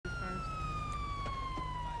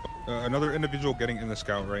Another individual getting in the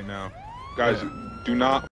scout right now. Guys, do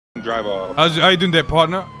not drive off. How you doing there,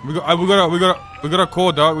 partner? We got a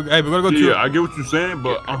call, dog. Hey, we gotta go to. Yeah, I get what you're saying,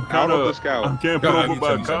 but I'm kind out of the scout. I'm getting put over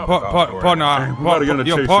by a cop. Partner, I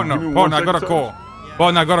got a call.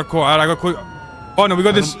 Partner, I got a call. I got quick. Partner, we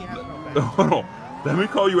got this. Hold on. Let me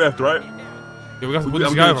call you after, right? Yeah, we got to put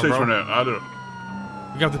this guy over, bro.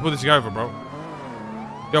 We have to put this guy over, bro.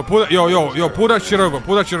 Yo, pull that shit over.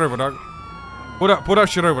 Pull that shit over, dog. Pull that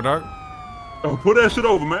shit over, dog. Oh, pull that shit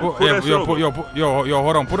over, man. Pull that shit over. Yo,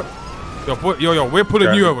 hold on. We're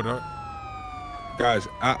pulling you over, dog. Guys,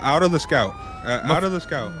 out of the scout. Out of the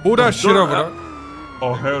scout. Pull that shit over, dog.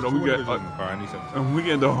 Oh, hell no. We get. I need something. We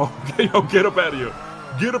getting the. Yo, get up out of here.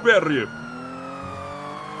 Get up out of here.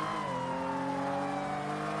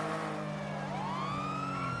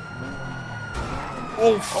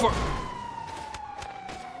 Oh, fuck.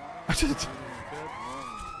 I just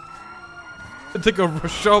took a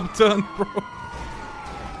sharp turn, bro.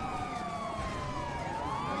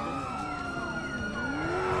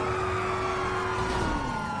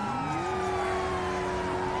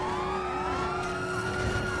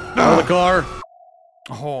 Out of the car.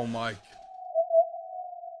 Oh my